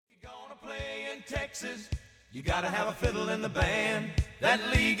Texas, you gotta have a fiddle in the band. That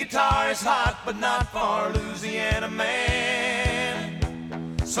lead guitar is hot, but not for Louisiana man.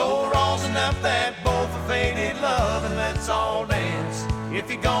 So rosin up that bowl for faded love and let's all dance.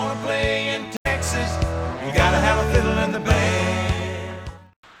 If you're gonna play in Texas, you gotta have a fiddle in the band.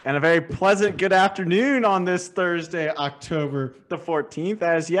 And a very pleasant good afternoon on this Thursday, October the 14th.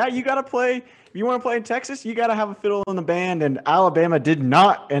 As you got to play. If you want to play in Texas, you got to have a fiddle in the band. And Alabama did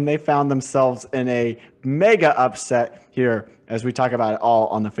not, and they found themselves in a mega upset here as we talk about it all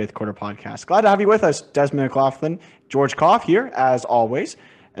on the Fifth Quarter Podcast. Glad to have you with us, Desmond and McLaughlin. George Koff here, as always,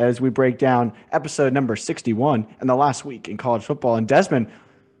 as we break down episode number 61 and the last week in college football. And Desmond,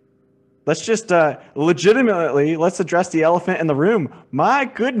 let's just legitimately, let's address the elephant in the room. My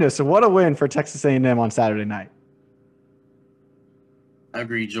goodness, what a win for Texas A&M on Saturday night. I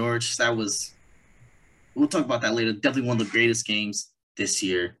agree, George. We'll talk about that later. Definitely one of the greatest games this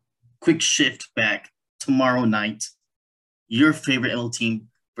year. Quick shift back tomorrow night. Your favorite MLB team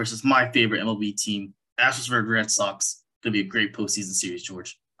versus my favorite MLB team, Astros Red Sox. Going to be a great postseason series,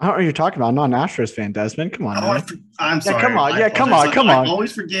 George. I don't know what you're talking about. I'm not an Astros fan, Desmond. Come on. I'm sorry. Yeah, come on. Yeah, come on. I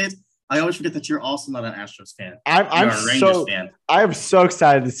always forget that you're also not an Astros fan. You're a Rangers fan. I am so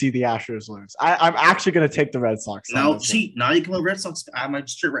excited to see the Astros lose. I'm actually going to take the Red Sox. Now you come with Red Sox. I might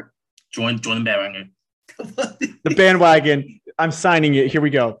just join the bandwagon. The bandwagon. I'm signing it. Here we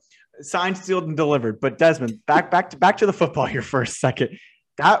go. Signed, sealed, and delivered. But Desmond, back to the football here for a second.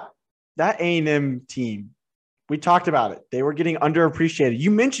 That A&M team, we talked about it. They were getting underappreciated.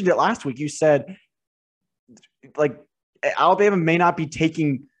 You mentioned it last week. You said, like, Alabama may not be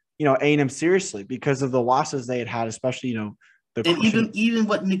taking A&M seriously because of the losses they had, especially even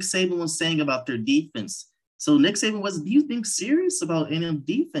what Nick Saban was saying about their defense. So Nick Saban was being serious about A&M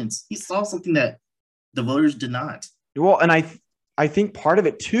defense. He saw something that the voters did not. Well, and I think part of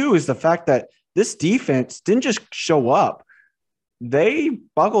it too is the fact that this defense didn't just show up. They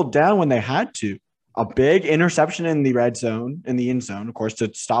buckled down when they had to. A big interception in the red zone, in the end zone, of course,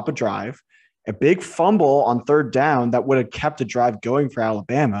 to stop a drive. A big fumble on third down that would have kept the drive going for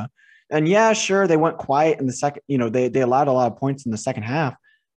Alabama. And yeah, sure, they went quiet in the second, they allowed a lot of points in the second half.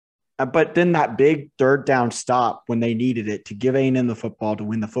 But then that big third down stop when they needed it to give A&M the football to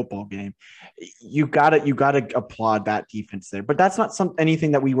win the football game, you gotta applaud that defense there. But that's not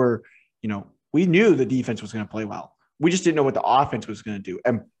anything that we were, we knew the defense was going to play well. We just didn't know what the offense was going to do.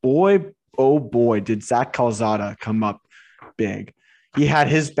 And boy, oh boy, did Zach Calzada come up big. He had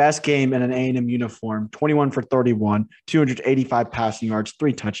his best game in an A&M uniform, 21 for 31, 285 passing yards,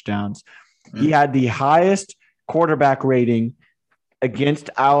 3 touchdowns. He had the highest quarterback rating against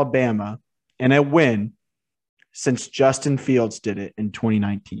Alabama in a win since Justin Fields did it in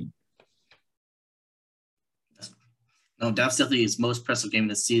 2019. No, that's definitely his most impressive game of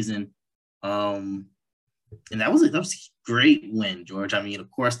the season. And that was a great win, George. I mean, of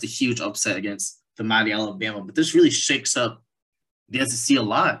course, the huge upset against the mighty Alabama, but this really shakes up the SEC a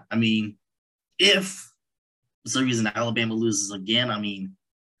lot. I mean, if for some reason Alabama loses again, I mean,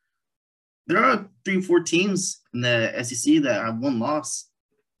 there are 3 or 4 teams in the SEC that have one loss.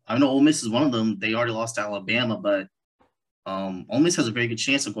 I know Ole Miss is one of them. They already lost to Alabama, but Ole Miss has a very good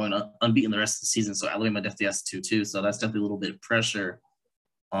chance of going unbeaten the rest of the season. So Alabama definitely has to too. So that's definitely a little bit of pressure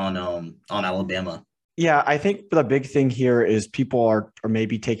on Alabama. Yeah, I think the big thing here is people are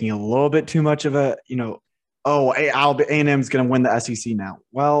maybe taking a little bit too much of a, A&M is going to win the SEC now.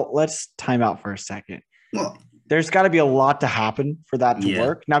 Well, let's time out for a second. Well, there's got to be a lot to happen for that to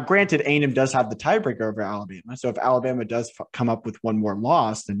work. Now, granted, A&M does have the tiebreaker over Alabama. So if Alabama does come up with one more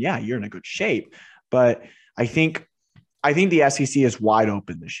loss, then yeah, you're in a good shape. But I think the SEC is wide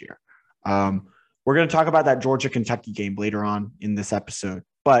open this year. We're going to talk about that Georgia-Kentucky game later on in this episode.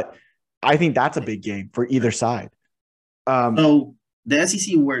 But I think that's a big game for either side. So the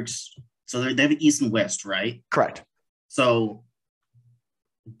SEC works. So they have East and West, right? Correct. So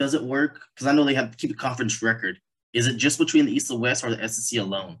does it work? Because I know they have to keep a conference record. Is it just between the East and West or the SEC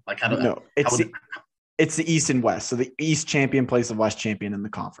alone? It's the East and West. So the East champion plays the West champion in the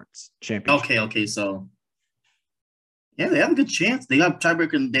conference championship. Okay. So yeah, they have a good chance. They got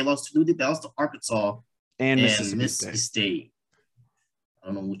tiebreaker and they lost to Arkansas and Mississippi State. I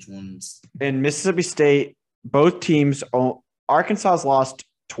don't know which ones. In Mississippi State, both teams. Arkansas has lost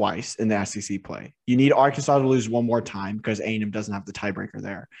twice in the SEC play. You need Arkansas to lose one more time because A&M doesn't have the tiebreaker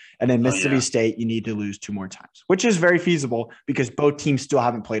there. And then Mississippi State, you need to lose 2 more times, which is very feasible because both teams still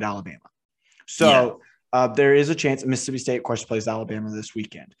haven't played Alabama. So there is a chance Mississippi State, of course, plays Alabama this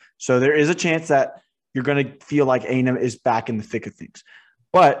weekend. So there is a chance that you're going to feel like A&M is back in the thick of things.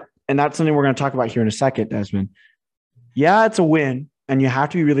 And that's something we're going to talk about here in a second, Desmond. Yeah, it's a win. and you have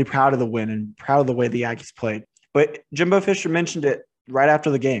to be really proud of the win and proud of the way the Aggies played. But Jimbo Fisher mentioned it right after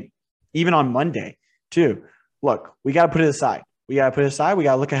the game, even on Monday too. Look, we got to put it aside. We got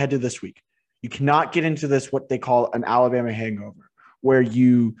to look ahead to this week. You cannot get into this, what they call an Alabama hangover, where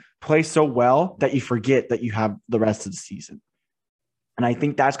you play so well that you forget that you have the rest of the season. And I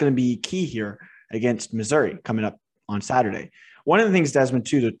think that's going to be key here against Missouri coming up on Saturday. One of the things, Desmond,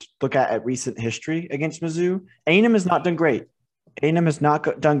 too, to look at recent history against Mizzou, A&M has not done great. A&M has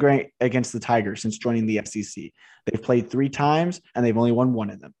not done great against the Tigers since joining the SEC. They've played 3 times, and they've only won 1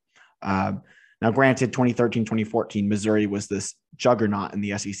 of them. Now, granted, 2013, 2014, Missouri was this juggernaut in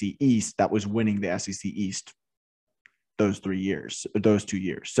the SEC East that was winning the SEC East those 2 years.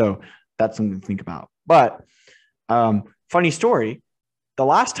 So that's something to think about. But funny story, the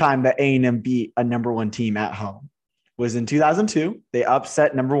last time that A&M beat a number 1 team at home was in 2002. They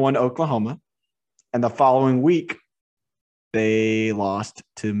upset number 1 Oklahoma, and the following week they lost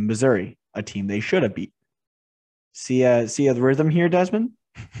to Missouri, a team they should have beat. See the rhythm here, Desmond?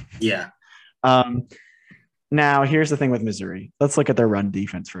 Yeah. Now, here's the thing with Missouri. Let's look at their run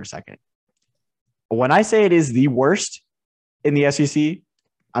defense for a second. When I say it is the worst in the SEC,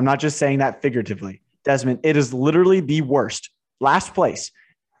 I'm not just saying that figuratively. Desmond, it is literally the worst. Last place.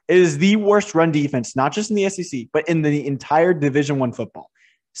 It is the worst run defense, not just in the SEC, but in the entire Division I football.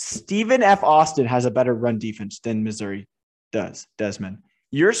 Stephen F. Austin has a better run defense than Missouri does, Desmond.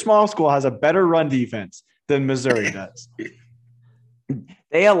 Your small school has a better run defense than Missouri does.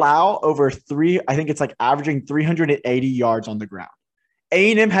 They allow averaging 380 yards on the ground.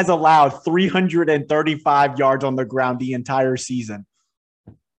 A&M has allowed 335 yards on the ground the entire season.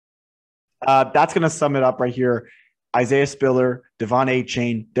 That's going to sum it up right here. Isaiah Spiller, Devon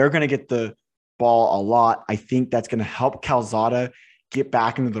Achane, they're going to get the ball a lot. I think that's going to help Calzada get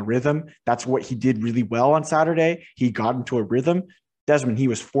back into the rhythm. That's what he did really well on Saturday. He got into a rhythm. Desmond, he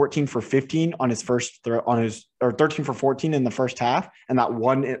was 14 for 15 on his first throw, or 13 for 14 in the first half, and that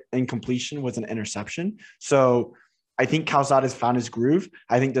one incompletion was an interception. So I think Calzada's found his groove.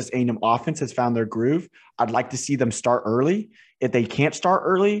 I think this A&M offense has found their groove. I'd like to see them start early. If they can't start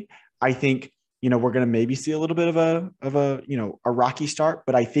early, I think we're going to maybe see a little bit of a rocky start,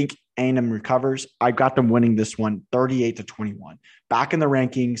 but I think A&M recovers. I got them winning this one 38-21. Back in the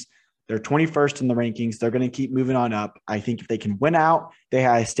rankings. They're 21st in the rankings. They're going to keep moving on up. I think if they can win out,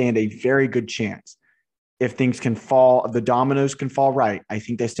 they stand a very good chance. If things can fall, the dominoes can fall right, I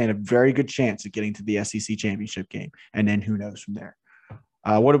think they stand a very good chance of getting to the SEC championship game. And then who knows from there.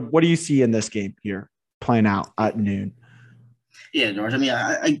 What do you see in this game here playing out at noon? Yeah, George. I mean,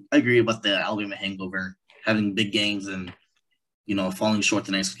 I agree about the Alabama hangover, having big games and, falling short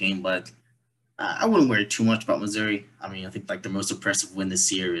the next game. But I wouldn't worry too much about Missouri. I mean, I think the most impressive win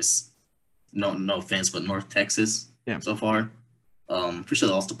this year is, no offense, but North Texas so far. Pretty sure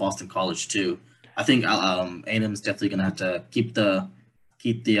they lost to Boston College too. I think A&M is definitely going to have to keep the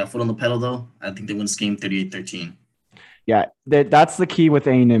foot on the pedal though. I think they win this game 38-13. Yeah, that's the key with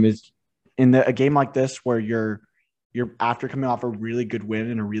A&M is in a game like this where you're after coming off a really good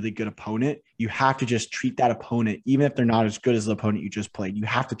win and a really good opponent, you have to just treat that opponent, even if they're not as good as the opponent you just played. You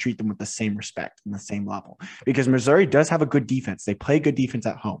have to treat them with the same respect and the same level because Missouri does have a good defense. They play good defense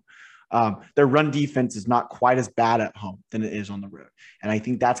at home. Their run defense is not quite as bad at home than it is on the road. And I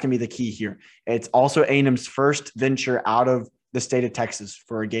think that's going to be the key here. It's also A&M's first venture out of the state of Texas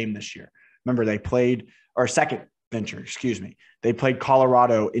for a game this year. Remember, second venture, excuse me. They played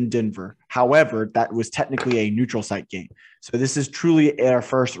Colorado in Denver. However, that was technically a neutral site game. So this is truly their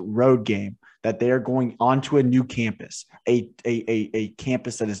first road game that they are going onto a new campus, a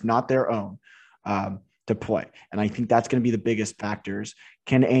campus that is not their own. To play. And I think that's going to be the biggest factors.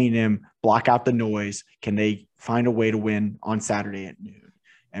 Can A&M block out the noise? Can they find a way to win on Saturday at noon?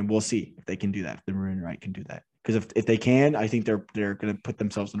 And we'll see if they can do that. If the Maroon Right can do that. Because if they can, I think they're going to put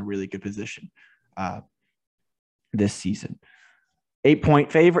themselves in a really good position this season.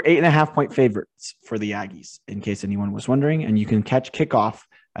 8.5 point favorites for the Aggies, in case anyone was wondering. And you can catch kickoff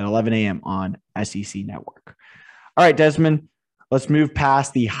at 11 a.m. on SEC Network. All right, Desmond, let's move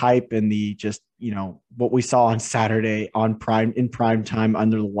past the hype and the what we saw on Saturday in prime time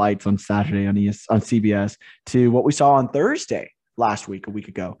under the lights on Saturday on CBS to what we saw on Thursday a week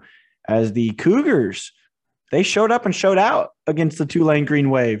ago, as the Cougars, they showed up and showed out against the Tulane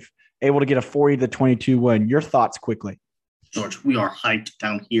Green Wave, able to get a 40-22 win. Your thoughts quickly. George, we are hyped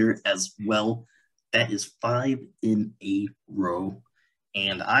down here as well. That is 5 in a row.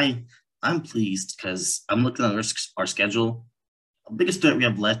 And I'm pleased because I'm looking at our schedule. The biggest threat we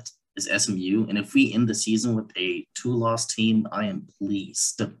have left is SMU. And if we end the season with a 2-loss team, I am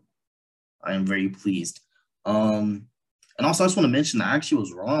pleased. I am very pleased. And also, I just want to mention I actually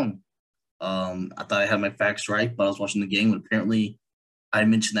was wrong. I thought I had my facts right, but I was watching the game, and apparently I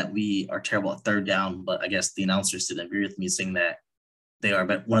mentioned that we are terrible at third down, but I guess the announcers didn't agree with me, saying that they are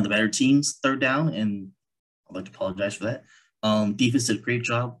one of the better teams third down, and I'd like to apologize for that. Defense did a great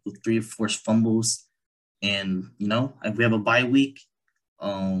job with 3 forced fumbles, and we have a bye week,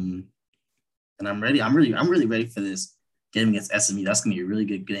 and I'm ready. I'm really ready for this game against SMU. That's gonna be a really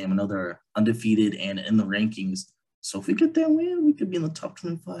good game. I know they're undefeated and in the rankings, so if we get that win, we could be in the top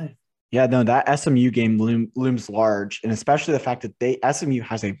 25. Yeah, no, that SMU game looms large, and especially the fact that SMU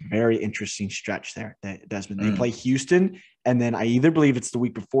has a very interesting stretch there, Desmond. They play Houston, and then I either believe it's the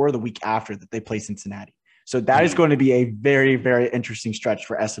week before or the week after that they play Cincinnati. So that is going to be a very, very interesting stretch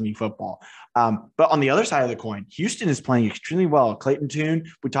for SMU football. But on the other side of the coin, Houston is playing extremely well. Clayton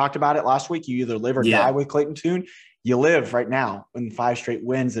Tune, we talked about it last week. You either live or die with Clayton Tune. You live right now in 5 straight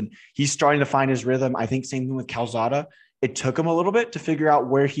wins, and he's starting to find his rhythm. I think same thing with Calzada. It took him a little bit to figure out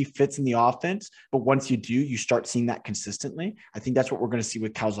where he fits in the offense, but once you do, you start seeing that consistently. I think that's what we're going to see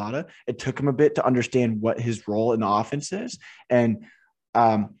with Calzada. It took him a bit to understand what his role in the offense is. And,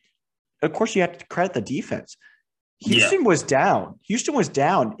 of course, you have to credit the defense. Houston was down. Houston was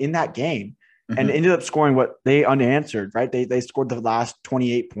down in that game and ended up scoring what they unanswered, right? They scored the last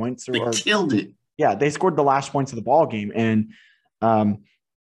 28 points. They killed it. Yeah, they scored the last points of the ball game. And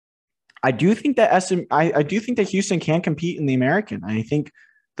I do think that I do think that Houston can compete in the American. I think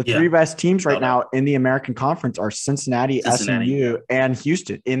the 3 best teams right now in the American Conference are Cincinnati, SMU, and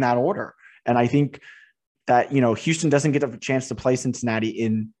Houston in that order. And I think that, Houston doesn't get a chance to play Cincinnati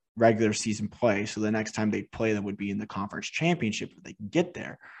in regular season play. So the next time they play them would be in the conference championship if they can get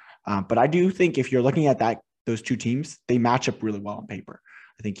there. But I do think if you're looking at those 2 teams, they match up really well on paper.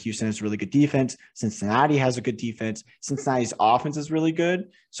 I think Houston has really good defense. Cincinnati has a good defense. Cincinnati's offense is really good.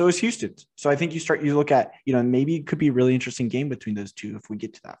 So is Houston's. So I think you look at, maybe it could be a really interesting game between those 2 if we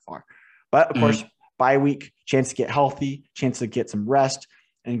get to that far. But of course, bye week, chance to get healthy, chance to get some rest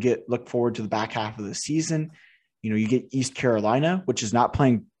and look forward to the back half of the season. You get East Carolina, which is not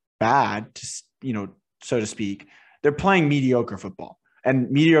playing bad, so to speak. They're playing mediocre football, and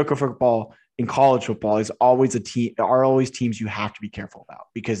mediocre football in college football is always always teams you have to be careful about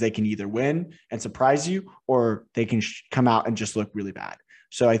because they can either win and surprise you or they can come out and just look really bad.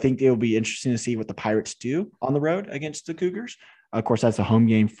 So I think it'll be interesting to see what the Pirates do on the road against the Cougars. Of course, that's a home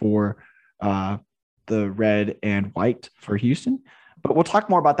game for the red and white for Houston, but we'll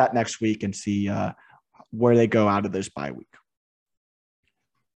talk more about that next week and see where they go out of this bye week.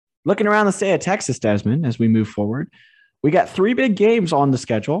 Looking around the state of Texas, Desmond, as we move forward, we got 3 big games on the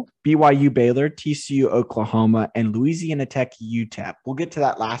schedule: BYU Baylor, TCU Oklahoma, and Louisiana Tech UTEP. We'll get to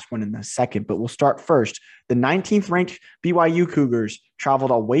that last one in a second, but we'll start first. The 19th ranked BYU Cougars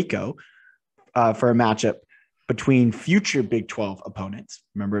traveled to Waco for a matchup between future Big 12 opponents.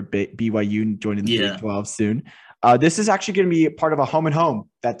 Remember, BYU joining the Big 12 soon. This is actually going to be part of a home and home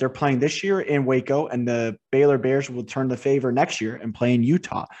that they're playing this year in Waco, and the Baylor Bears will turn the favor next year and play in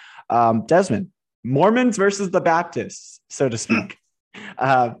Utah. Desmond, Mormons versus the Baptists, so to speak,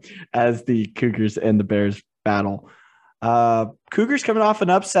 as the Cougars and the Bears battle. Cougars coming off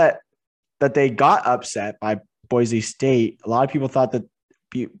an upset that they got upset by Boise State. A lot of people thought that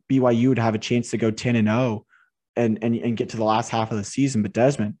BYU would have a chance to go 10-0 and get to the last half of the season. But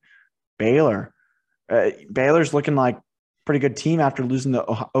Desmond, Baylor's looking like a pretty good team after losing to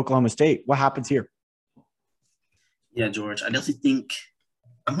Oklahoma State. What happens here? Yeah, George, I definitely think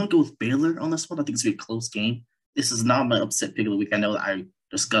I'm going to go with Baylor on this one. I think it's going to be a close game. This is not my upset pick of the week. I know I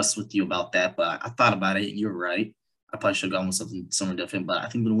discussed with you about that, but I thought about it, and you're right. I probably should have gone with somewhere different, but I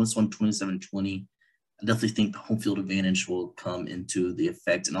think we're going to win this one 27-20. I definitely think the home field advantage will come into the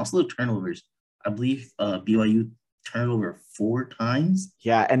effect, and also the turnovers. I believe BYU turned over 4 times.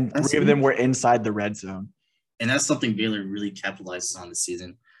 Yeah, and 3 of them were inside the red zone. And that's something Baylor really capitalizes on this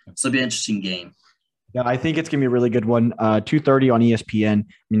season. So it'll be an interesting game. Yeah, I think it's going to be a really good one. 2:30 on ESPN. I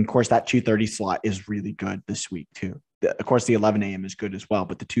mean, of course, that 2:30 slot is really good this week, too. Of course, the 11 a.m. is good as well,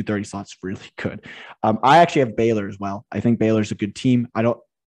 but the 2:30 slot's really good. I actually have Baylor as well. I think Baylor's a good team. I don't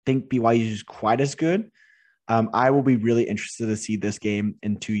think BYU is quite as good. I will be really interested to see this game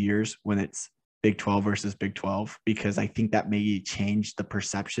in 2 years when it's Big 12 versus Big 12, because I think that may change the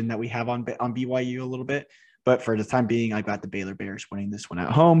perception that we have on BYU a little bit. But for the time being, I got the Baylor Bears winning this one at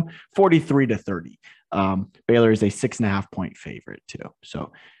home, 43-30. Baylor is a 6.5-point favorite too.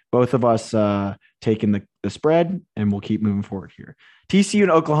 So both of us taking the spread, and we'll keep moving forward here. TCU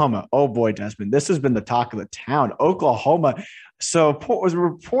and Oklahoma. Oh boy, Desmond, this has been the talk of the town. Oklahoma. So was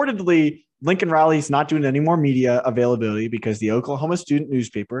reportedly Lincoln Riley's not doing any more media availability because the Oklahoma Student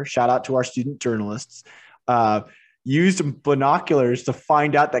newspaper, shout out to our student journalists, used binoculars to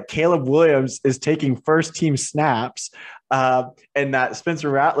find out that Caleb Williams is taking first team snaps and that Spencer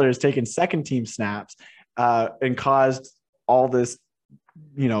Rattler is taking second team snaps and caused all this,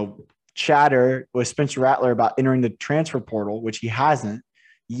 chatter with Spencer Rattler about entering the transfer portal, which he hasn't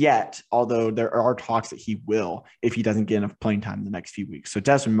yet, although there are talks that he will if he doesn't get enough playing time in the next few weeks. So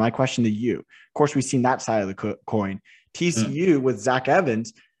Desmond, my question to you, of course, we've seen that side of the coin. TCU with Zach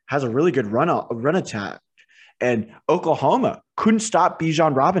Evans has a really good run attack. And Oklahoma couldn't stop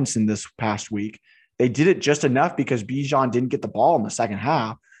Bijan Robinson this past week. They did it just enough because Bijan didn't get the ball in the second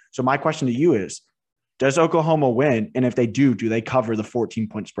half. So my question to you is, does Oklahoma win? And if they do they cover the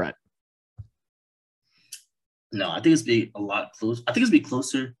 14-point spread? No, I think it's be a lot closer. I think it's be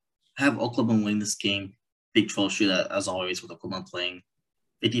closer. I have Oklahoma win this game. Big 12 shootout, as always, with Oklahoma playing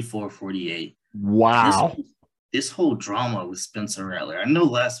 54-48. Wow. This whole drama with Spencer Rattler. I know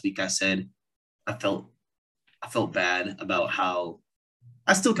last week I said I felt bad about how –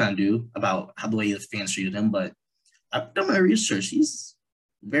 I still kind of do about how the way the fans treated him, but I've done my research. He's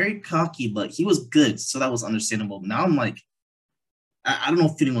very cocky, but he was good, so that was understandable. Now I'm like, I don't know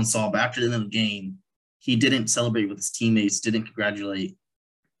if anyone saw, but after the end of the game, he didn't celebrate with his teammates, didn't congratulate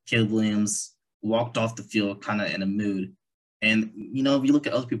Caleb Williams, walked off the field kind of in a mood. And, if you look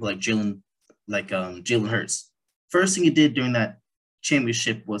at other people like Jalen Hurts, first thing he did during that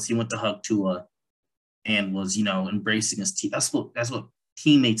championship was he went to hug Tua and was, embracing his team. That's what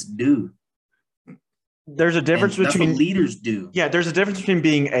teammates do. There's a difference between – that's what leaders do. Yeah, there's a difference between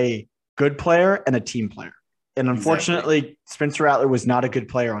being a good player and a team player. And unfortunately, Spencer Rattler was not a good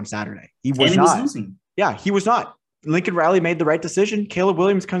player on Saturday. He was not. Was losing. Yeah, he was not. Lincoln Riley made the right decision. Caleb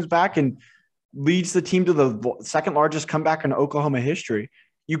Williams comes back and leads the team to the second largest comeback in Oklahoma history.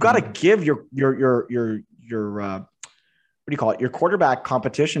 You got to give your what do you call it? Your quarterback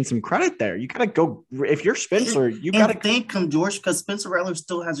competition some credit there. You got to go if you're Spencer. You got to thank him, George, because Spencer Rattler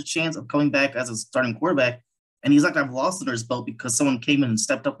still has a chance of coming back as a starting quarterback, and he's not going to have lost under his belt because someone came in and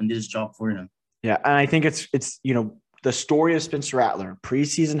stepped up and did his job for him. Yeah, and I think it's the story of Spencer Rattler,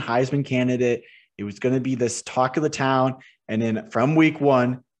 preseason Heisman candidate. It was going to be this talk of the town, and then from week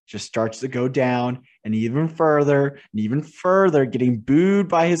one, just starts to go down, and even further, getting booed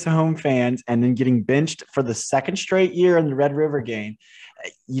by his home fans, and then getting benched for the second straight year in the Red River game.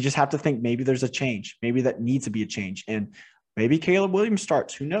 You just have to think maybe there's a change. Maybe that needs to be a change, and maybe Caleb Williams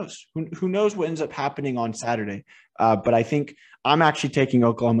starts. Who knows? Who knows what ends up happening on Saturday? But I think I'm actually taking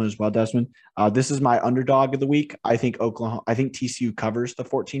Oklahoma as well, Desmond. This is my underdog of the week. I think TCU covers the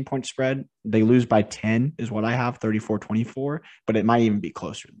 14-point spread. They lose by 10 is what I have, 34-24, but it might even be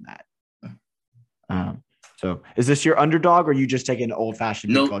closer than that. So is this your underdog, or are you just taking an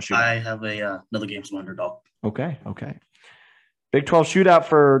old-fashioned Big 12 shootout? I have another game as my underdog. Okay. Big 12 shootout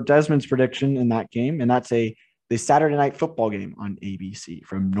for Desmond's prediction in that game, and that's the Saturday night football game on ABC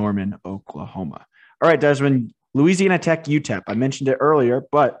from Norman, Oklahoma. All right, Desmond, Louisiana Tech, UTEP. I mentioned it earlier,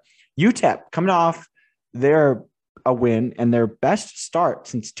 but UTEP coming off a win and their best start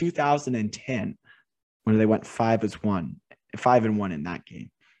since 2010, when they went 5-1 in that game,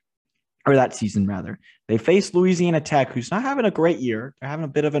 or that season rather. They faced Louisiana Tech, who's not having a great year. They're having a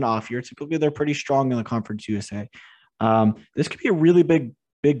bit of an off year. Typically, they're pretty strong in the Conference USA. This could be a really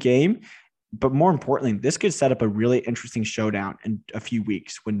big game, but more importantly, this could set up a really interesting showdown in a few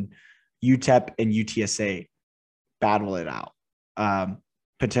weeks when UTEP and UTSA battle it out.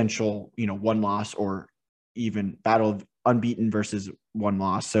 Potential, one loss, or even battle of unbeaten versus one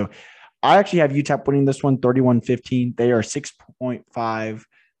loss. So I actually have UTEP winning this one 31-15. They are 6.5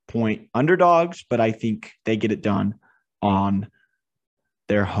 point underdogs, but I think they get it done on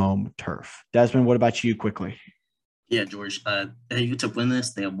their home turf. Desmond, what about you quickly? Yeah, George. UTEP win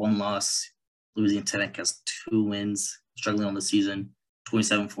this. They have one loss. Louisiana Tech has 2 wins, struggling on the season.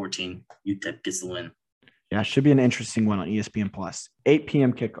 27-14. UTEP gets the win. Yeah, it should be an interesting one on ESPN Plus. 8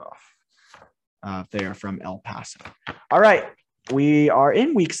 p.m. kickoff. They are from El Paso. All right, we are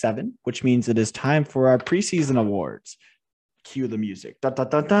in week 7, which means it is time for our preseason awards. Cue the music. Da, da,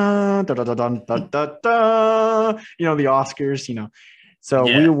 da, da, da, da, da, da, da, da. The Oscars, So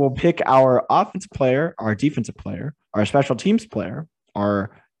we will pick our offensive player, our defensive player, our special teams player,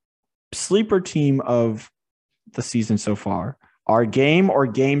 our sleeper team of the season so far, our game or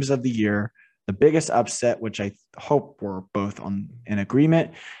games of the year, the biggest upset, which I hope we're both in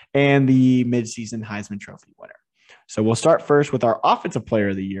agreement, and the midseason Heisman Trophy winner. So we'll start first with our offensive player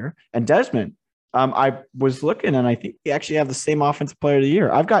of the year. And Desmond, I was looking, and I think we actually have the same offensive player of the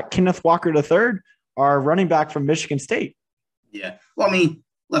year. I've got Kenneth Walker III, our running back from Michigan State. Yeah. Well,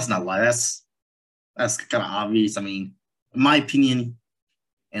 let's not lie. That's kind of obvious. In my opinion,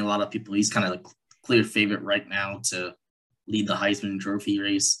 and a lot of people, he's kind of like clear favorite right now to lead the Heisman Trophy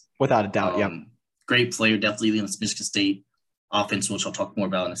race. Without a doubt, yep. Great player, definitely leading the Michigan State offense, which I'll talk more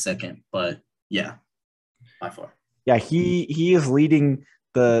about in a second. But yeah, by far. Yeah, he is leading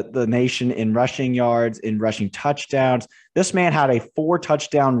the nation in rushing yards, in rushing touchdowns. This man had a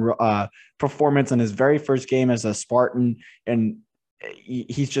 4-touchdown performance in his very first game as a Spartan, and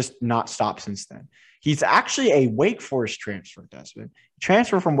he's just not stopped since then. He's actually a Wake Forest transfer, Desmond.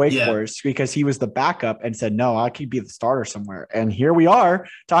 Transfer from Wake Forest because he was the backup and said, no, I could be the starter somewhere. And here we are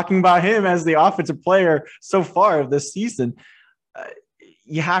talking about him as the offensive player so far of this season.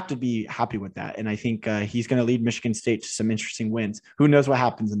 You have to be happy with that. And I think he's going to lead Michigan State to some interesting wins. Who knows what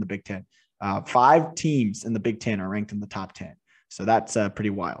happens in the Big Ten? 5 teams in the Big Ten are ranked in the top 10. So that's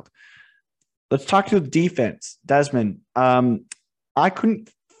pretty wild. Let's talk to the defense. Desmond, I couldn't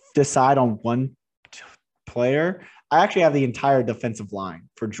decide on one player. I actually have the entire defensive line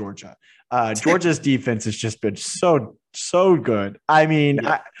for Georgia. Georgia's defense has just been so good. I mean,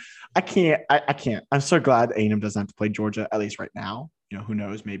 I can't. I'm so glad A&M doesn't have to play Georgia, at least right now. You know, who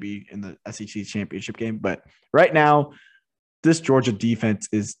knows, maybe in the SEC championship game. But right now, this Georgia defense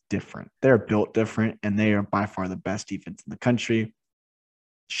is different. They're built different, and they are by far the best defense in the country.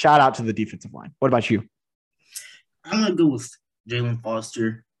 Shout out to the defensive line. What about you? I'm going to go with Jalen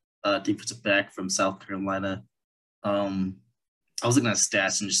Foster, defensive back from South Carolina. I was looking at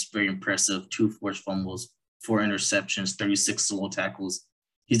stats and just very impressive. 2 forced fumbles, 4 interceptions, 36 solo tackles.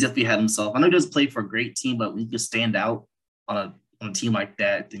 He's definitely had himself. I know he doesn't play for a great team, but when you can stand out on a team like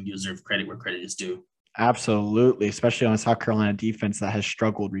that, then you deserve credit where credit is due. Absolutely, especially on a South Carolina defense that has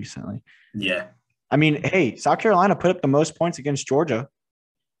struggled recently. Yeah. I mean, hey, South Carolina put up the most points against Georgia,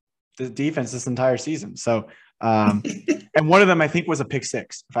 the defense, this entire season. So, and one of them, I think, was a pick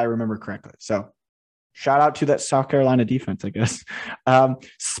 6, if I remember correctly. So shout out to that South Carolina defense, I guess.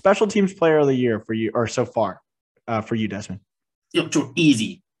 Special teams player of the year for you, or so far for you, Desmond.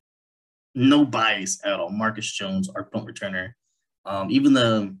 Easy. No bias at all. Marcus Jones, our punt returner. Even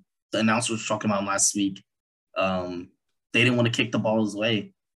the announcer was talking about him last week. They didn't want to kick the ball his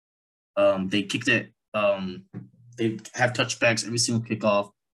way. They kicked it. They have touchbacks every single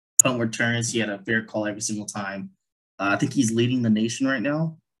kickoff. Punt returns, he had a fair call every single time. I think he's leading the nation right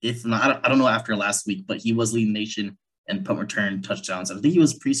now. If not, I don't know after last week, but he was leading the nation in punt return touchdowns. I think he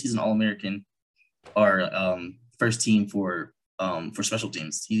was preseason All-American or first team for special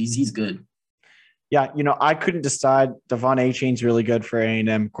teams. He's good. Yeah, you know, I couldn't decide. Devon Achane's really good for A&M,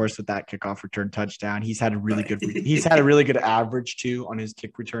 of course, with that kickoff return touchdown. He's had a really good average too on his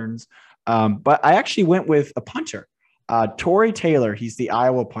kick returns. But I actually went with a punter. Torrey Taylor, he's the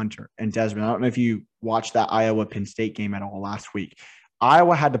Iowa punter. And Desmond, I don't know if you watched that Iowa-Penn State game at all last week.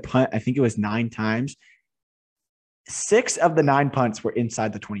 Iowa had to punt, I think it was 9 times. 6 of the 9 punts were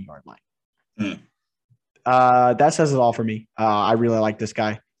inside the 20-yard line. That says it all for me. I really like this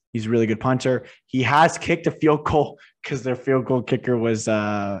guy. He's a really good punter. He has kicked a field goal because their field goal kicker was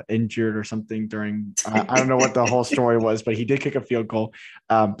injured or something during I don't know what the whole story was, but he did kick a field goal.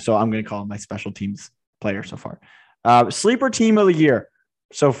 So I'm going to call him my special teams player so far. Sleeper team of the year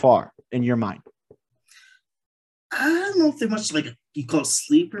so far in your mind? I don't know if they're much like you call it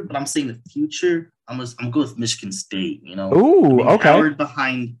sleeper, but I'm saying the future. I'm going with Michigan State. You know, ooh, okay. Powered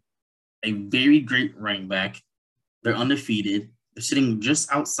behind a very great running back. They're undefeated. They're sitting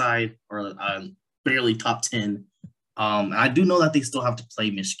just outside or barely top 10. I do know that they still have to play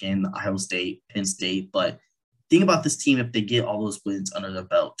Michigan, Ohio State, Penn State, but think about this team if they get all those wins under their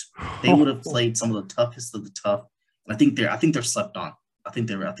belt. They would have played some of the toughest of the tough. I think they're slept on. I think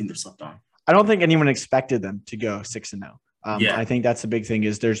they're slept on. I don't think anyone expected them to go 6-0. I think that's the big thing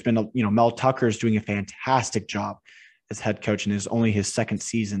is there's been Mel Tucker's doing a fantastic job as head coach and is only his 2nd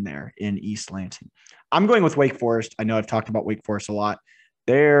season there in East Lansing. I'm going with Wake Forest. I know I've talked about Wake Forest a lot.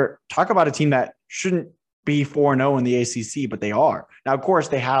 Talk about a team that shouldn't be 4-0 in the ACC, but they are. Now, of course,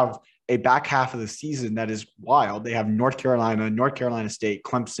 they have a back half of the season that is wild. They have North Carolina State,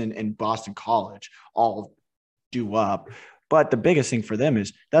 Clemson, and Boston College all due up. But the biggest thing for them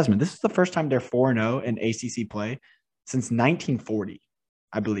is, Desmond, this is the first time they're 4-0 in ACC play since 1940,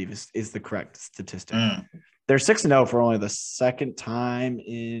 I believe is the correct statistic. They're 6-0 for only the 2nd time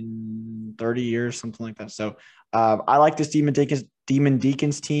in 30 years, something like that. So I like this Demon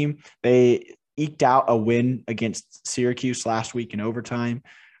Deacons team. They eked out a win against Syracuse last week in overtime.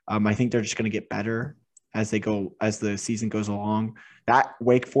 I think they're just going to get better as the season goes along. That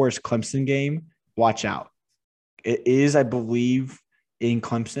Wake Forest Clemson game, watch out. It is, I believe, in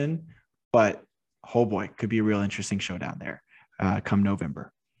Clemson, but oh boy, could be a real interesting showdown there come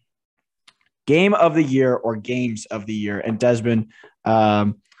November. Game of the year or games of the year. And Desmond,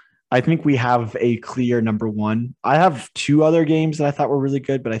 I think we have a clear number one. I have two other games that I thought were really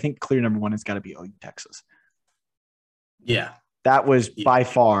good, but I think clear number one has got to be OU Texas. Yeah. That was by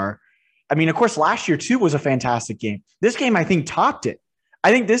far. I mean, of course, last year too was a fantastic game. This game, I think, topped it.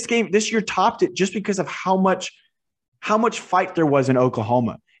 I think this year topped it just because of how much fight there was in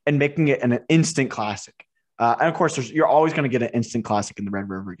Oklahoma and making it an instant classic. And of course, you're always going to get an instant classic in the Red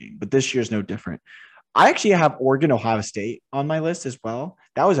River game, but this year's no different. I actually have Oregon, Ohio State on my list as well.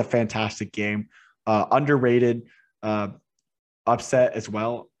 That was a fantastic game, underrated upset as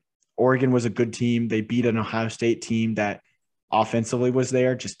well. Oregon was a good team. They beat an Ohio State team that offensively was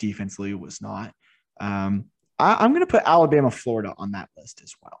there, just defensively was not. I'm going to put Alabama, Florida on that list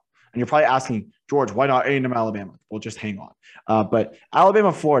as well. And you're probably asking, George, why not A&M, Alabama? Well, just hang on. But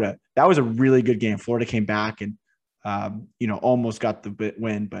Alabama, Florida, that was a really good game. Florida came back and, almost got the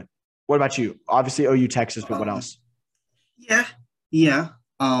win. But what about you? Obviously, OU, Texas, but what else? Yeah.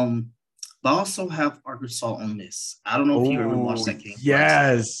 But I also have Arkansas on this. I don't know if you ever watched that game.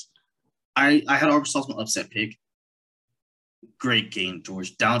 Yes. I had Arkansas as my upset pick. Great game,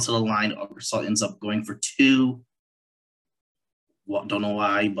 George. Down to the line, Arkansas ends up going for 2. Well, don't know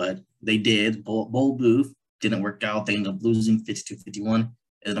why, but they did. Bowl Booth didn't work out. They ended up losing 52-51.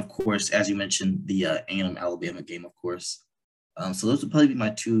 And, of course, as you mentioned, the A&M Alabama game, of course. So those would probably be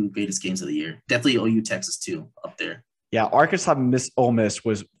my 2 greatest games of the year. Definitely OU Texas, too, up there. Yeah, Arkansas Ole Miss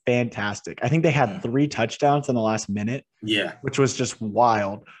was fantastic. I think they had 3 touchdowns in the last minute. Yeah. Which was just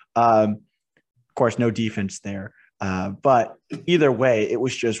wild. Of course, no defense there. But either way, it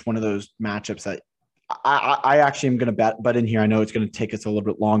was just one of those matchups that I actually am going to butt in here. I know it's going to take us a little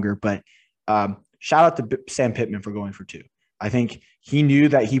bit longer, but shout out to Sam Pittman for going for 2. I think he knew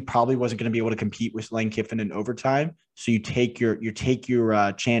that he probably wasn't going to be able to compete with Lane Kiffin in overtime. So you take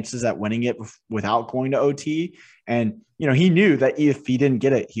your chances at winning it without going to OT. And, he knew that if he didn't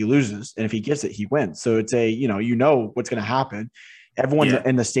get it, he loses. And if he gets it, he wins. So it's what's going to happen. Everyone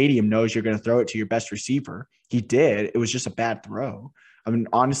in the stadium knows you're going to throw it to your best receiver. He did. It was just a bad throw. I mean,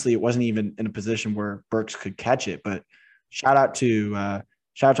 honestly, it wasn't even in a position where Burks could catch it. But shout out to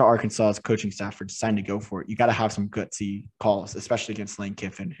Arkansas's coaching staff for deciding to go for it. You got to have some gutsy calls, especially against Lane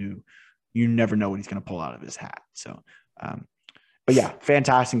Kiffin, who you never know what he's going to pull out of his hat. So, but yeah,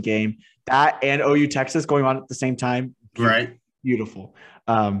 fantastic game. That and OU Texas going on at the same time. Right. Beautiful.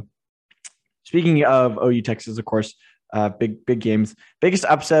 Speaking of OU Texas, of course, big games. Biggest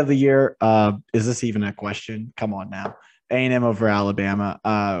upset of the year. Is this even a question? Come on now. A&M over Alabama.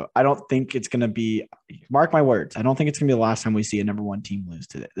 I don't think it's going to be – mark my words. I don't think it's going to be the last time we see a number 1 team lose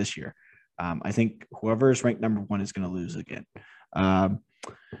this year. I think whoever is ranked number 1 is going to lose again.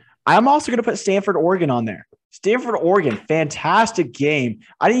 I'm also going to put Stanford, Oregon on there. Stanford, Oregon, fantastic game.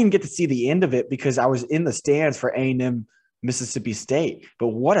 I didn't even get to see the end of it because I was in the stands for A&M Mississippi State. But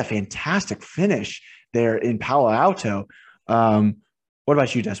what a fantastic finish there in Palo Alto. What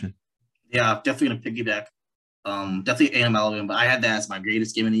about you, Desmond? Yeah, definitely going to piggyback. Definitely A&M Alabama, but I had that as my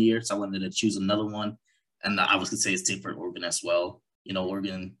greatest game of the year, so I wanted to choose another one. And I was going to say Stanford, Oregon as well.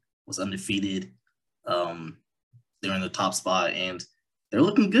 Oregon was undefeated. They're in the top spot, and they're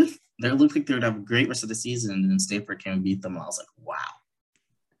looking good. They look like they're going to have a great rest of the season, and then Stanford came and beat them. I was like, wow.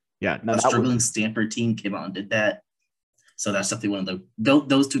 Yeah. No, a struggling Stanford team came out and did that. So that's definitely one of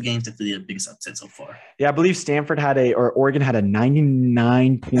those 2 games definitely the biggest upset so far. Yeah, I believe Oregon had a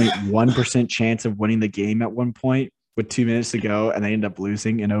 99.1% chance of winning the game at one point with 2 minutes to go, and they ended up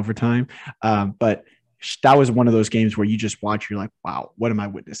losing in overtime. But that was one of those games where you just watch, you're like, wow, what am I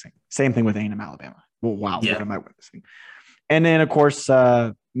witnessing? Same thing with A&M Alabama. Well, wow, yeah. What am I witnessing? And then, of course,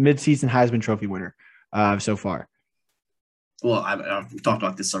 midseason Heisman Trophy winner so far. Well, I've talked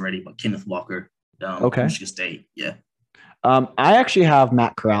about this already, but Kenneth Walker, Michigan State, yeah. I actually have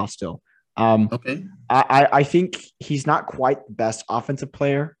Matt Corral still. Okay. I think he's not quite the best offensive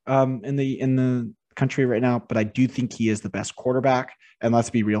player in the country right now, but I do think he is the best quarterback. And let's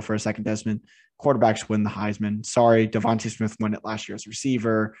be real for a second, Desmond. Quarterbacks win the Heisman. Sorry, Devontae Smith won it last year as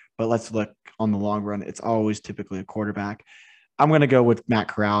receiver, but let's look on the long run. It's always typically a quarterback. I'm going to go with Matt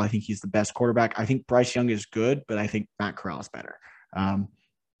Corral. I think he's the best quarterback. I think Bryce Young is good, but I think Matt Corral is better.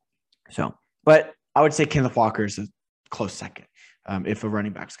 But I would say Kenneth Walker is a close second. If a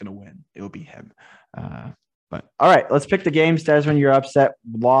running back's going to win, it will be him. But all right, let's pick the games. Desmond, you're upset.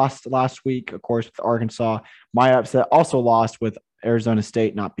 Lost last week, of course, with Arkansas. My upset also lost with Arizona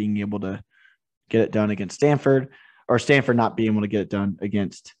State not being able to get it done against Stanford, or Stanford not being able to get it done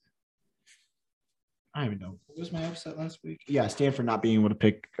against. I don't even know. What was my upset last week? Yeah, Stanford not being able to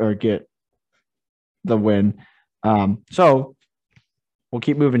pick or get the win. So we'll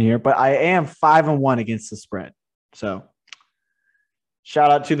keep moving here. But I am 5-1 against the spread. So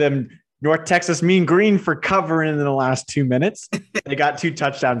Shout out to them, North Texas Mean Green, for covering in the last 2 minutes. They got 2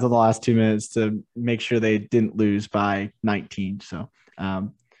 touchdowns in the last 2 minutes to make sure they didn't lose by 19. So,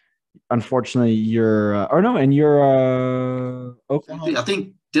 unfortunately, you're Oklahoma. I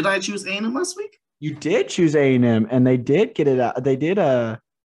think, did I choose A&M last week? You did choose A&M, and they did get it out. They did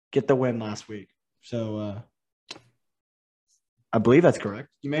get the win last week. So, I believe that's correct.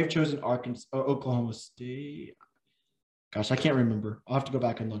 You may have chosen Arkansas or Oklahoma State. Gosh, I can't remember. I'll have to go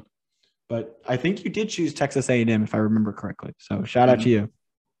back and look. But I think you did choose Texas A&M, if I remember correctly. So shout out to you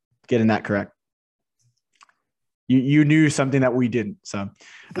getting that correct. You knew something that we didn't, so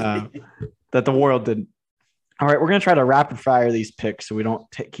that the world didn't. All right, we're going to try to rapid fire these picks so we don't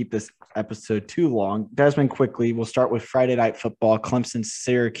keep this episode too long. Desmond, quickly, we'll start with Friday Night Football, Clemson,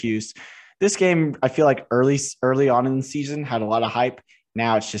 Syracuse. This game, I feel like early on in the season had a lot of hype.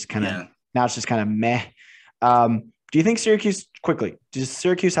 Now it's just kind of meh. Do you think Syracuse does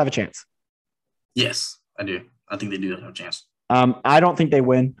Syracuse have a chance? Yes, I do. I think they do have a chance. I don't think they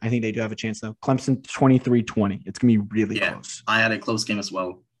win. I think they do have a chance, though. Clemson 23-20. It's going to be really close. I had a close game as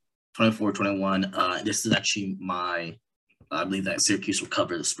well, 24-21. This is actually I believe that Syracuse will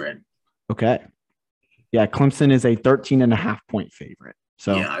cover the spread. Okay. Yeah, Clemson is a 13.5-point favorite.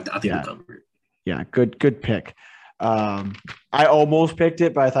 So yeah, I think they'll cover it. Yeah, good pick. I almost picked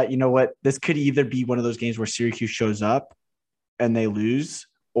it, but I thought, you know what? This could either be one of those games where Syracuse shows up and they lose,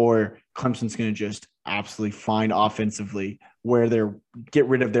 or Clemson's going to just absolutely find offensively where they're get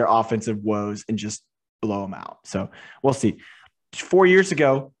rid of their offensive woes and just blow them out. So we'll see. 4 years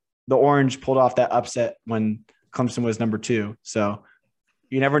ago, the Orange pulled off that upset when Clemson was number 2. So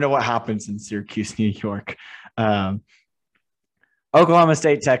you never know what happens in Syracuse, New York. Oklahoma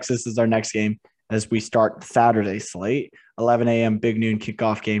State, Texas is our next game as we start Saturday slate, 11 a.m. big noon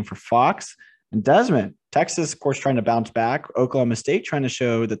kickoff game for Fox. And Desmond, Texas, of course, trying to bounce back. Oklahoma State trying to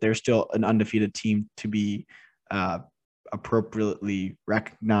show that they're still an undefeated team to be appropriately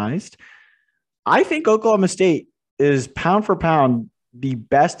recognized. I think Oklahoma State is pound for pound the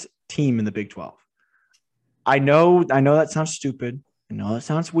best team in the Big 12. I know that sounds stupid. I know that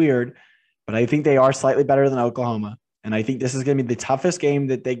sounds weird, but I think they are slightly better than Oklahoma. And I think this is going to be the toughest game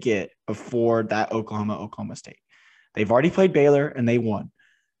that they get before that Oklahoma State. They've already played Baylor and they won.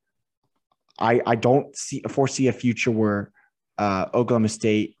 I don't foresee a future where Oklahoma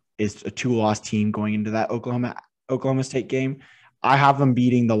State is a 2-loss team going into that Oklahoma State game. I have them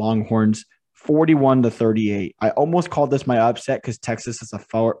beating the Longhorns 41-38. I almost called this my upset because Texas is a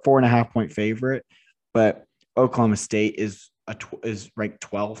 4.5-point favorite, but Oklahoma State is ranked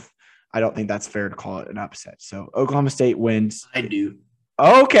 12th. I don't think that's fair to call it an upset. So Oklahoma State wins. I do.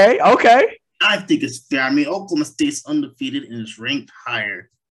 Okay. I think it's fair. I mean, Oklahoma State's undefeated and is ranked higher.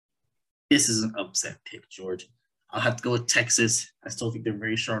 This is an upset pick, George. I'll have to go with Texas. I still think they're a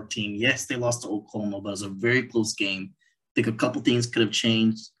very sharp team. Yes, they lost to Oklahoma, but it was a very close game. I think a couple things could have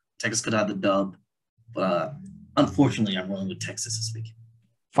changed. Texas could have the dub. But unfortunately, I'm rolling with Texas this week.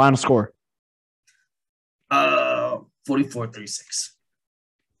 Final score. 44-36.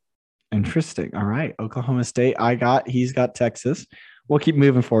 Interesting. All right. Oklahoma State. He's got Texas. We'll keep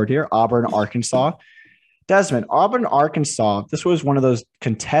moving forward here. Auburn, Arkansas. Desmond, Auburn, Arkansas. This was one of those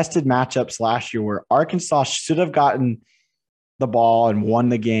contested matchups last year where Arkansas should have gotten the ball and won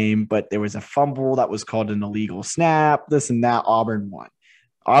the game, but there was a fumble that was called an illegal snap, this and that. Auburn won.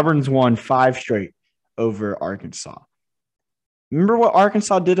 Auburn's won 5 straight over Arkansas. Remember what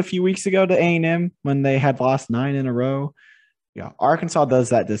Arkansas did a few weeks ago to A&M when they had lost 9 in a row? Yeah, Arkansas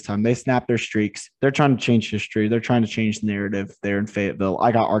does that this time. They snap their streaks. They're trying to change history. They're trying to change the narrative there in Fayetteville.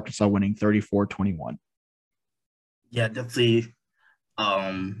 I got Arkansas winning 34-21. Yeah, definitely.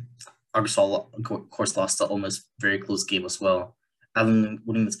 Arkansas, of course, lost to Ole Miss. Very close game as well. Having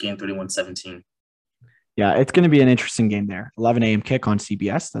winning this game 31-17. Yeah, it's going to be an interesting game there. 11 a.m. kick on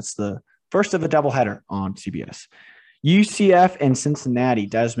CBS. That's the first of the doubleheader on CBS. UCF and Cincinnati.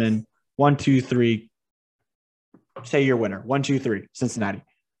 Desmond, 1, 2, 3. Say your winner. 1, 2, 3. Cincinnati.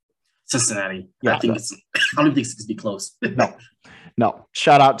 Yeah, I don't think it's going to be close. No.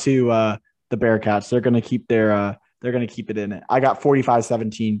 Shout out to the Bearcats. They're going to keep they're going to keep it in it. I got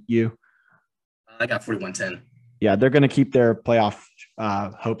 45-17. You? I got 41-10. Yeah, they're going to keep their playoff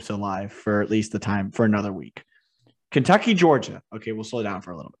hopes alive for at least the time for another week. Kentucky, Georgia. Okay, we'll slow down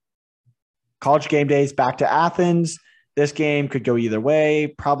for a little bit. College game days back to Athens. This game could go either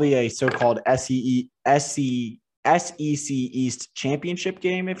way. Probably a so-called SEC East championship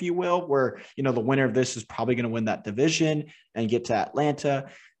game, if you will, where, the winner of this is probably going to win that division and get to Atlanta.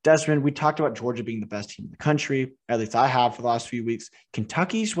 Desmond, we talked about Georgia being the best team in the country. At least I have for the last few weeks.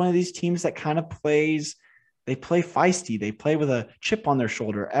 Kentucky's one of these teams that kind of plays They play feisty. They play with a chip on their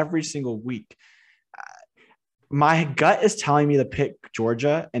shoulder every single week. My gut is telling me to pick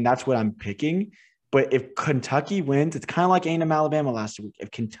Georgia, and that's what I'm picking. But if Kentucky wins, it's kind of like A&M Alabama last week.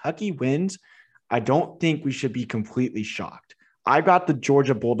 If Kentucky wins, I don't think we should be completely shocked. I got the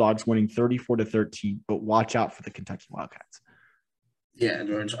Georgia Bulldogs winning 34-13, but watch out for the Kentucky Wildcats. Yeah,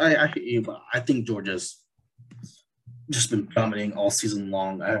 George, I hear you, but I think Georgia's just been dominating all season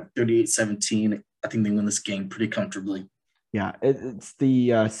long. I have 38-17. I think they win this game pretty comfortably. Yeah, it's the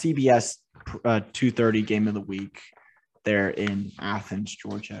CBS 2:30 game of the week there in Athens,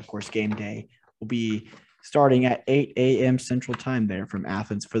 Georgia. Of course, game day will be starting at 8 a.m. Central Time there from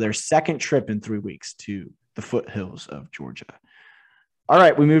Athens for their second trip in 3 weeks to the foothills of Georgia. All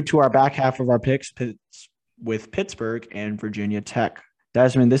right, we move to our back half of our picks with Pittsburgh and Virginia Tech.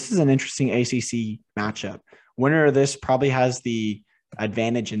 Desmond, this is an interesting ACC matchup. Winner of this probably has the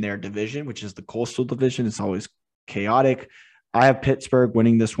advantage in their division, which is the Coastal Division. It's always chaotic. I have Pittsburgh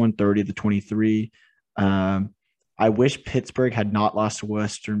winning this one 30-23. I wish Pittsburgh had not lost to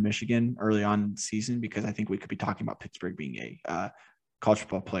Western Michigan early on in the season because I think we could be talking about Pittsburgh being a college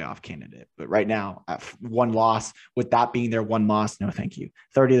football playoff candidate. But right now, at one loss, with that being their one loss, no thank you.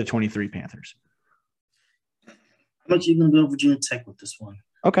 30-23 Panthers. How much are you going to go Virginia Tech with this one?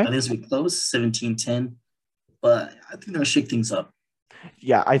 Okay. I think it's going to be close, 17-10, but I think they're going to shake things up.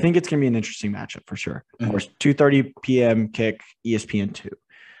 Yeah, I think it's going to be an interesting matchup for sure. Of course, 2:30 p.m. kick, ESPN2.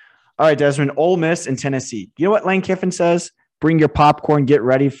 All right, Desmond, Ole Miss and Tennessee. You know what Lane Kiffin says? Bring your popcorn, get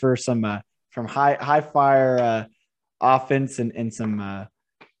ready for some high fire offense and some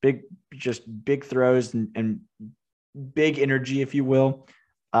big throws and big energy, if you will.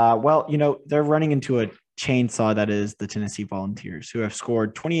 Well, they're running into a chainsaw that is the Tennessee Volunteers, who have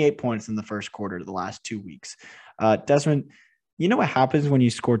scored 28 points in the first quarter of the last 2 weeks. Desmond, you know what happens when you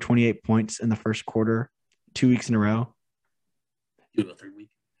score 28 points in the first quarter 2 weeks in a row? You do it a third week.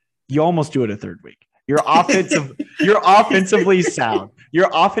 You almost do it a third week. You're offensively sound. You're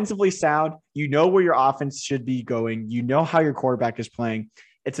offensively sound. You know where your offense should be going. You know how your quarterback is playing.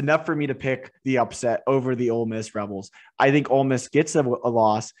 It's enough for me to pick the upset over the Ole Miss Rebels. I think Ole Miss gets a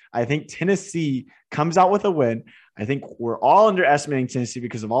loss. I think Tennessee comes out with a win. I think we're all underestimating Tennessee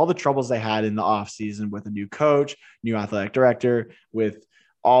because of all the troubles they had in the offseason with a new coach, new athletic director, with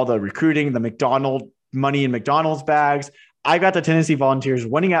all the recruiting, the money in McDonald's bags. I got the Tennessee Volunteers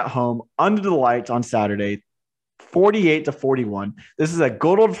winning at home under the lights on Saturday, 48-41. This is a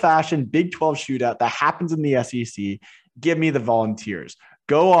good old-fashioned Big 12 shootout that happens in the SEC. Give me the Volunteers.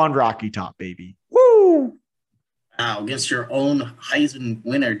 Go on Rocky Top, baby. Woo! Wow, against your own Heisman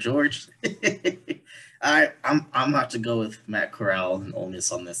winner, George. I'm about to go with Matt Corral and Ole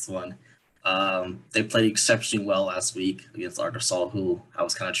Miss on this one. They played exceptionally well last week against Arkansas, who I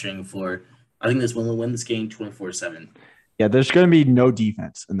was kind of cheering for. I think this one will win this game 24-7. Yeah, there's going to be no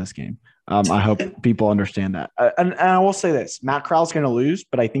defense in this game. I hope people understand that. And I will say this. Matt Corral's going to lose,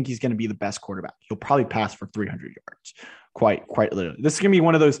 but I think he's going to be the best quarterback. He'll probably pass for 300 yards. Quite literally. This is going to be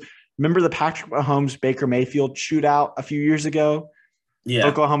one of those – remember the Patrick Mahomes, Baker Mayfield shootout a few years ago? Yeah.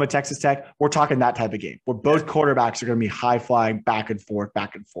 Oklahoma, Texas Tech. We're talking that type of game where both quarterbacks are going to be high-flying back and forth,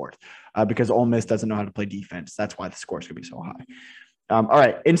 because Ole Miss doesn't know how to play defense. That's why the score is going to be so high. All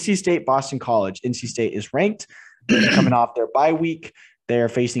right, NC State, Boston College. NC State is ranked. They're coming off their bye week. They are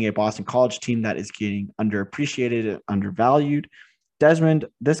facing a Boston College team that is getting underappreciated and undervalued. Desmond,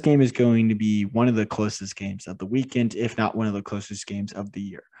 this game is going to be one of the closest games of the weekend, if not one of the closest games of the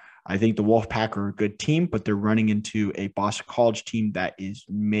year. I think the Wolfpack are a good team, but they're running into a Boston College team that is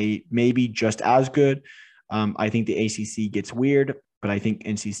maybe just as good. I think the ACC gets weird, but I think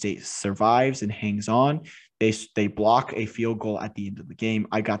NC State survives and hangs on. They block a field goal at the end of the game.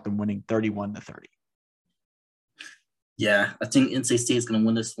 I got them winning 31-30. Yeah, I think NC State is going to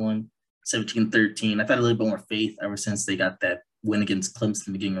win this one 17-13. I've had a little bit more faith ever since they got that win against Clemson at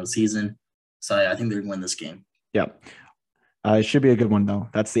the beginning of the season. So I think they're going to win this game. Yeah. It should be a good one, though.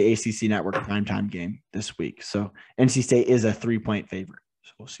 That's the ACC Network primetime game this week. So NC State is a 3-point favorite.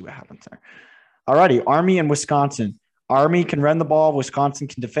 So we'll see what happens there. All righty, Army and Wisconsin. Army can run the ball. Wisconsin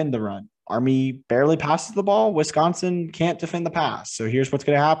can defend the run. Army barely passes the ball. Wisconsin can't defend the pass. So here's what's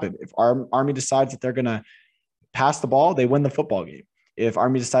going to happen. If Army decides that they're going to pass the ball, they win the football game. If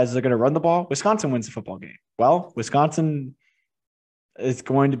Army decides they're going to run the ball, Wisconsin wins the football game. Well, Wisconsin is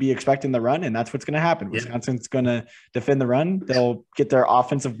going to be expecting the run, and that's what's going to happen. Yeah. Wisconsin's going to defend the run. They'll get their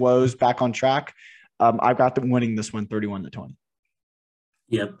offensive woes back on track. I've got them winning this one 31-20.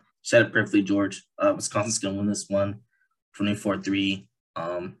 Yep. Said it perfectly, George. Wisconsin's going to win this one 24-3.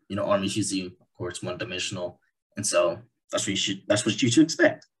 Army's usually, of course, one-dimensional. And so that's what you should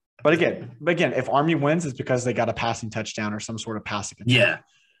expect. But again, if Army wins, it's because they got a passing touchdown or some sort of passing attack. Yeah,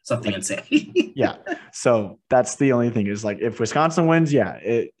 something insane. Yeah. So that's the only thing is like if Wisconsin wins,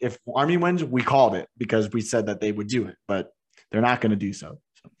 if Army wins, we called it because we said that they would do it, but they're not going to do so.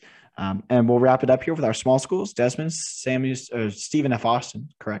 And we'll wrap it up here with our small schools. Desmond, Stephen F. Austin,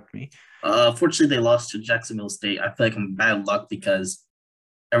 correct me. Fortunately, they lost to Jacksonville State. I feel like I'm bad luck because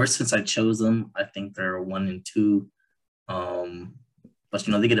ever since I chose them, I think they're 1-2. But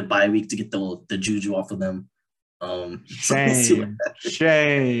they get a bye week to get the juju off of them. Shame.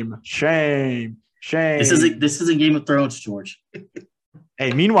 This isn't Game of Thrones, George.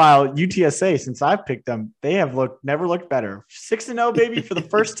 Hey, meanwhile, UTSA, since I've picked them, they have never looked better. 6-0, baby, for the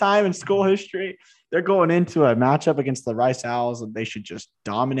first time in school history. They're going into a matchup against the Rice Owls, and they should just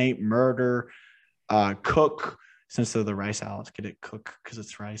dominate, murder, cook. Since they're the Rice Owls, get it cook because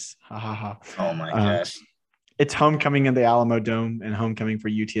it's rice. Ha ha ha. Oh my gosh. It's homecoming in the Alamo Dome and homecoming for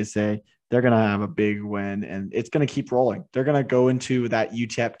UTSA. They're going to have a big win, and it's going to keep rolling. They're going to go into that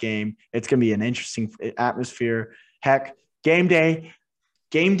UTEP game. It's going to be an interesting atmosphere. Heck, game day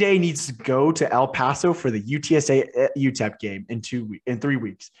needs to go to El Paso for the UTSA UTEP game in 3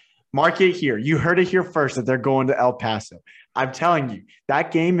 weeks. Mark it here. You heard it here first that they're going to El Paso. I'm telling you,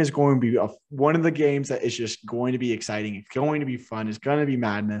 that game is going to be one of the games that is just going to be exciting. It's going to be fun. It's going to be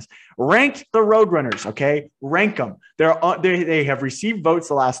madness. Rank the Roadrunners, okay? Rank them. They have received votes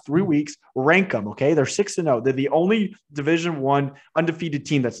the last 3 weeks. Rank them, okay? They're 6-0. They're the only Division I undefeated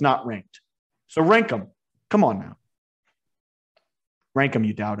team that's not ranked. So rank them. Come on now. Rank them,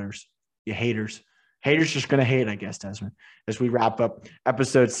 you doubters, you haters. Haters just going to hate, I guess, Desmond, as we wrap up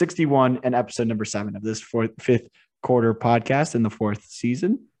episode 61 and episode number 7 of this fifth quarter podcast in the 4th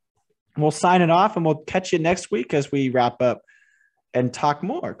season. We'll sign it off, and we'll catch you next week as we wrap up and talk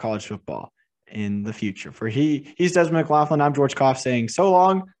more college football in the future. He's Desmond McLaughlin. I'm George Koff saying so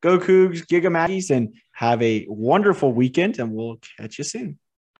long, go Cougs, Giga Aggies, and have a wonderful weekend, and we'll catch you soon.